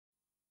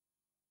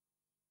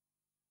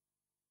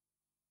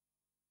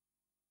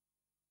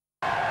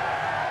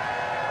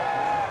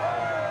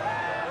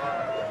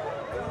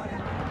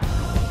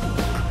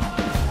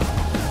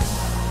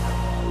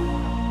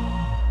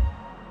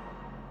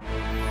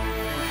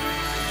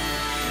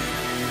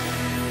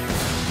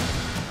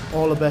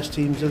All the best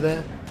teams are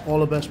there. All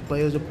the best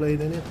players are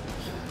played in it.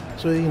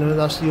 So, you know,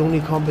 that's the only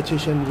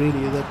competition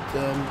really that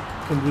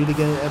can really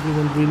get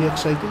everyone really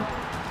excited.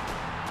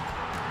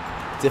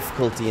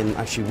 Difficulty in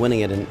actually winning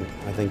it, and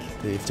I think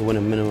you have to win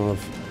a minimum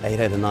of 8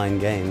 out of 9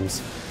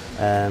 games.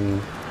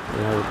 You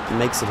know, it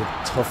makes it a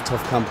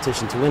tough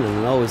competition to win,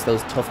 and always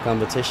those tough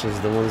competitions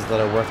are the ones that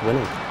are worth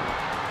winning.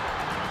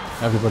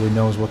 Everybody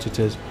knows what it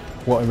is,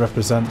 what it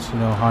represents. You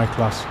know, high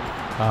class,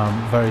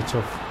 very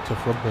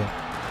tough rugby.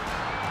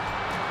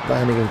 The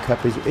Heineken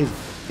Cup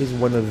is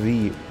one of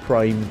the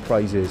prime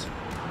prizes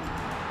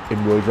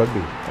in world rugby,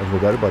 and no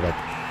doubt about that.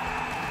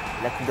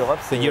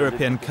 The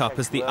European Cup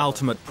is the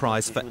ultimate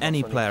prize for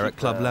any player at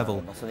club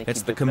level.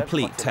 It's the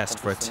complete test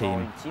for a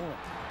team.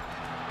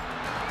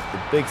 The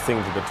big thing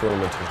that the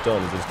tournament has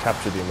done is it's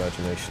captured the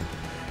imagination.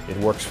 It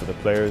works for the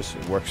players,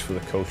 it works for the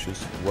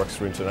coaches, it works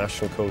for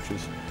international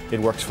coaches, it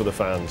works for the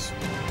fans.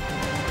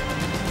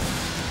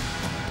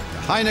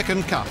 The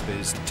Heineken Cup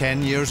is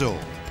 10 years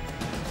old.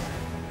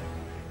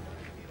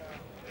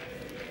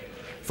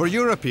 For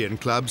European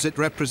clubs, it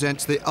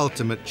represents the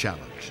ultimate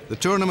challenge. The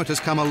tournament has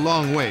come a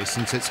long way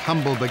since its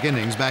humble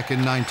beginnings back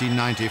in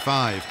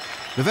 1995.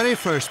 The very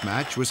first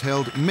match was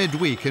held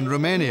midweek in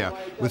Romania,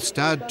 with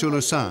Stade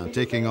Toulousain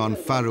taking on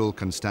Farul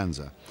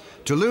Constanța.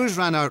 Toulouse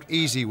ran out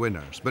easy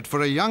winners, but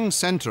for a young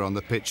centre on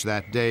the pitch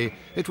that day,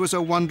 it was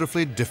a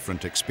wonderfully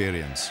different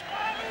experience.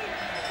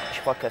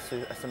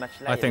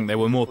 I think there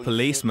were more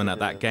policemen at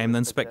that game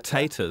than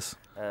spectators.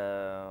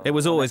 It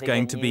was always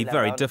going to be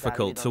very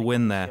difficult to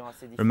win there.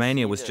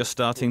 Romania was just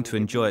starting to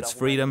enjoy its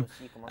freedom,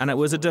 and it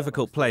was a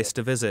difficult place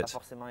to visit.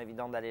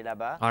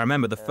 I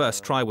remember the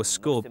first try was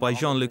scored by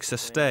Jean-Luc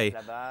Sestet,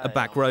 a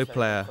back row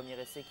player.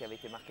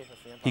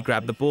 He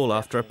grabbed the ball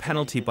after a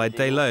penalty by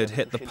Delode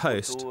hit the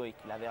post.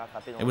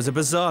 It was a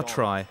bizarre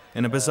try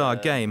in a bizarre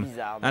game,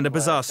 and a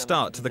bizarre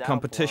start to the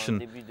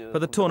competition, but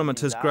the tournament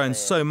has grown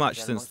so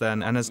much since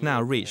then and has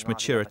now reached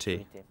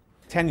maturity.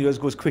 10 years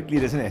goes quickly,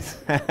 doesn't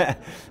it?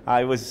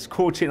 I was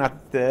coaching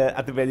at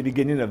the very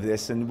beginning of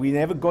this, and we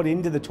never got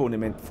into the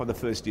tournament for the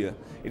first year.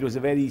 It was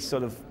a very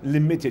sort of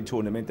limited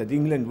tournament that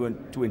England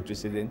weren't too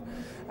interested in,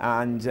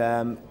 and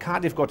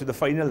Cardiff got to the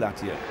final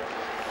that year.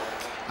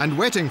 And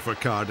waiting for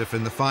Cardiff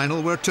in the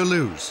final were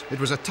Toulouse.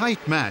 It was a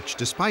tight match,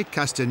 despite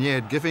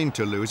Castagnède giving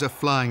Toulouse a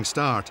flying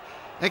start.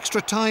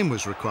 Extra time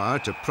was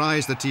required to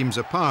prize the teams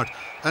apart,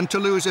 and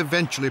Toulouse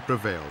eventually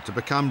prevailed to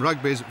become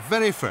rugby's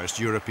very first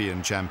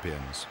European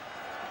champions.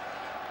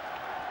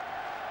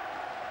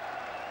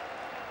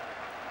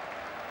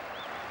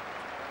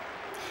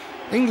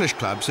 English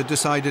clubs had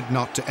decided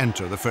not to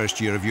enter the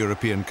first year of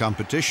European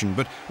competition,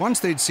 but once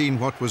they'd seen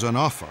what was on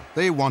offer,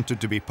 they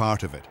wanted to be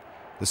part of it.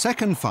 The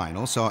second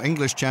final saw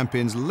English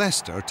champions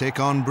Leicester take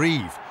on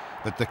Brive,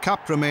 but the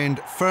cup remained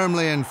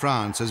firmly in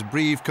France as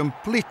Brive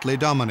completely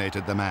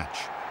dominated the match.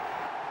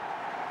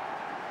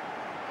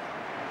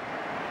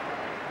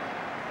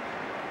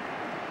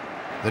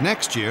 The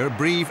next year,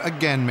 Brive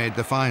again made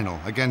the final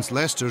against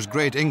Leicester's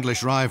great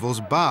English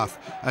rivals Bath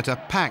at a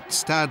packed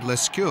Stade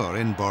Lescure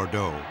in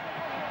Bordeaux.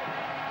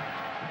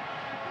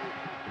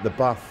 The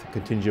Bath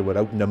contingent were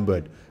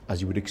outnumbered,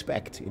 as you would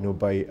expect, you know,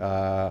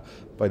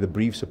 by the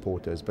Brive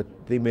supporters, but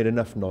they made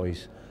enough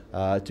noise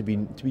to be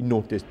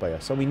noticed by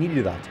us, and we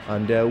needed that,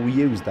 and we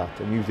used that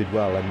and used it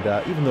well.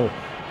 And even though,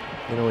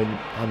 you know, in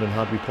hand on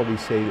heart, we probably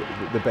say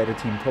the better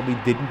team probably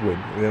didn't win.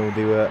 You know,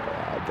 they were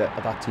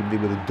that team. They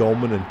were the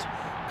dominant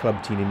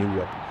club team in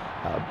Europe,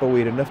 but we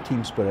had enough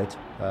team spirit,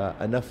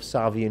 enough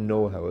savvy and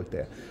know-how out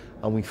there,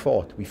 and we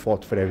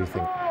fought for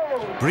everything.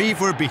 Brive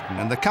were beaten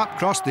and the cup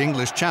crossed the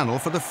English Channel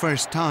for the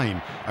first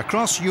time.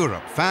 Across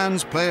Europe,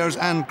 fans, players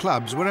and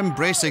clubs were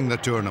embracing the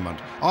tournament.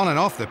 On and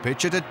off the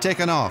pitch, it had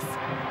taken off.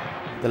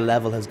 The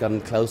level has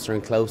gotten closer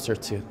and closer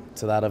to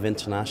that of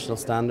international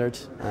standard,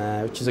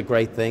 which is a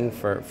great thing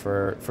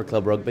for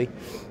club rugby.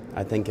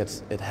 I think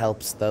it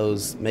helps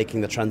those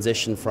making the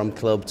transition from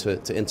club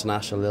to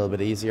international a little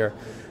bit easier.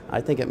 I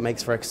think it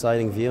makes for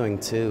exciting viewing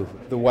too.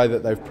 The way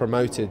that they've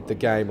promoted the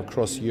game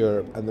across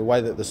Europe and the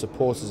way that the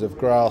supporters have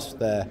grasped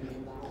their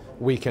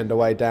weekend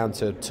away down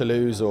to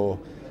Toulouse or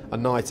a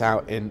night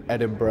out in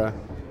Edinburgh,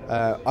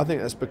 I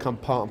think that's become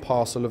part and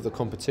parcel of the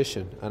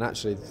competition, and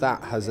actually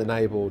that has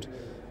enabled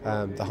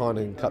the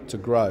Heineken Cup to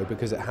grow,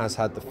 because it has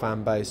had the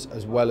fan base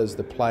as well as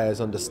the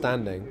players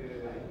understanding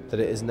that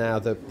it is now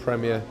the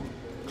premier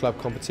club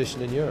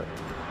competition in Europe.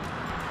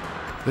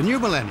 The new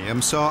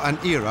millennium saw an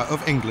era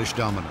of English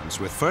dominance,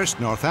 with first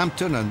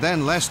Northampton and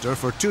then Leicester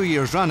for 2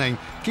 years running,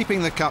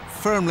 keeping the cup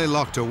firmly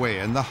locked away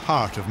in the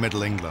heart of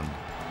Middle England.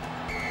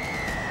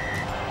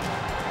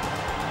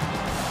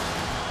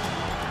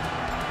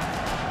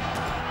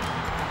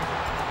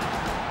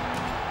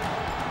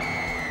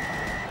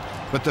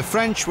 But the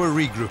French were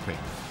regrouping.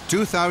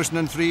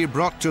 2003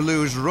 brought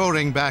Toulouse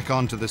roaring back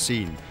onto the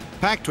scene.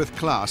 Packed with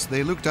class,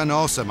 they looked an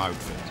awesome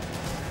outfit.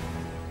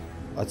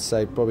 I'd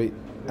say probably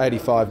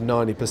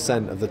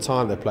 85–90% of the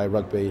time they play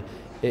rugby,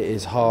 it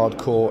is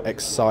hardcore,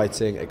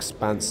 exciting,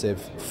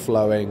 expansive,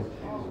 flowing,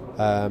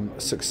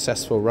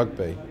 successful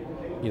rugby.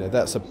 You know,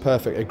 that's a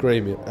perfect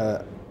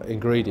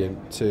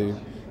ingredient to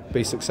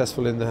be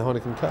successful in the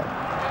Heineken Cup.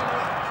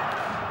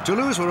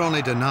 Toulouse were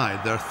only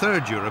denied their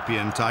third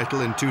European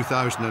title in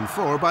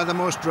 2004 by the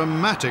most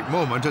dramatic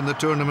moment in the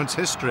tournament's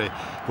history,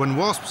 when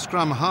Wasp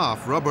scrum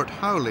half Robert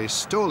Howley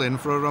stole in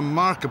for a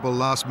remarkable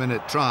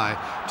last-minute try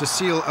to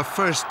seal a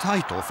first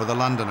title for the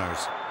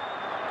Londoners.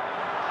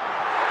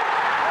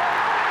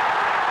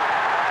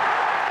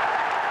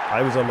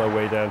 I was on my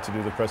way down to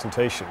do the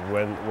presentation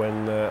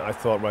when I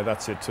thought, right,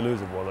 that's it, Toulouse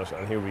have won it,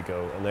 and here we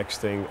go. And next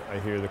thing I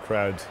hear the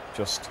crowd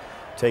just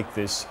take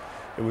this.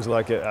 It was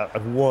like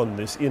at one,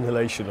 this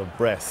inhalation of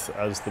breath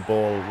as the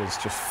ball was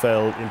just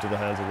fell into the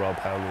hands of Rob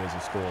Howley as he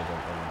scored,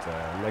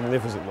 and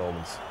magnificent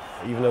moments.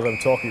 Even as I'm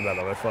talking about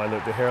it, I find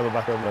that the hair on the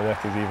back of my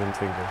neck is even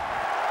tingling.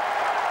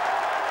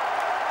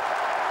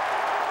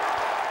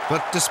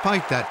 But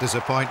despite that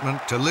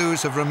disappointment,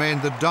 Toulouse have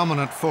remained the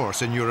dominant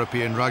force in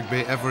European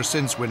rugby ever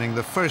since winning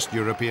the first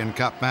European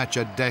Cup match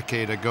a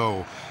decade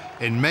ago.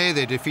 In May,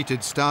 they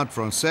defeated Stade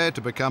Francais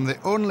to become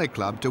the only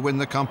club to win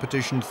the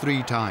competition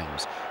 3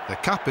 times. The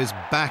cup is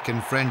back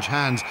in French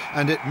hands,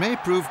 and it may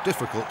prove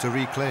difficult to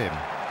reclaim.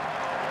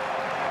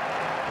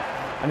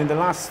 And in the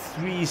last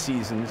 3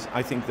 seasons,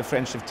 I think the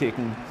French have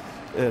taken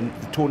the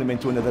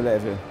tournament to another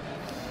level.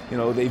 You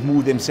know, they've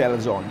moved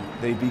themselves on.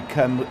 They've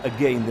become,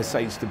 again, the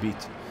sides to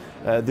beat.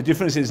 The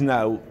difference is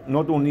now,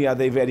 not only are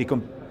they very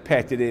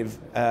competitive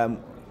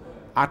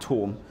at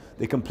home,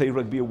 they can play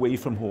rugby away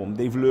from home.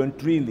 They've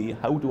learned really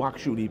how to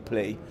actually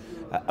play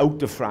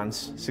out of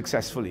France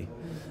successfully.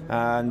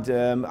 And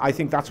I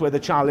think that's where the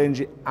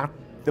challenge at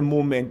the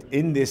moment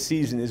in this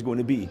season is going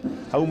to be.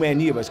 How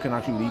many of us can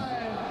actually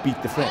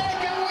beat the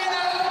French?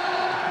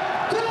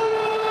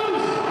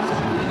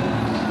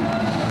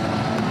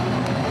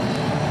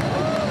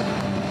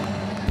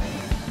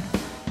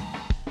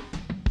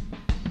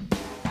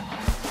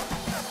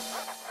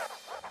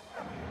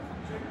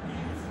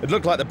 It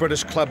looked like the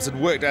British clubs had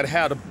worked out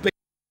how to beat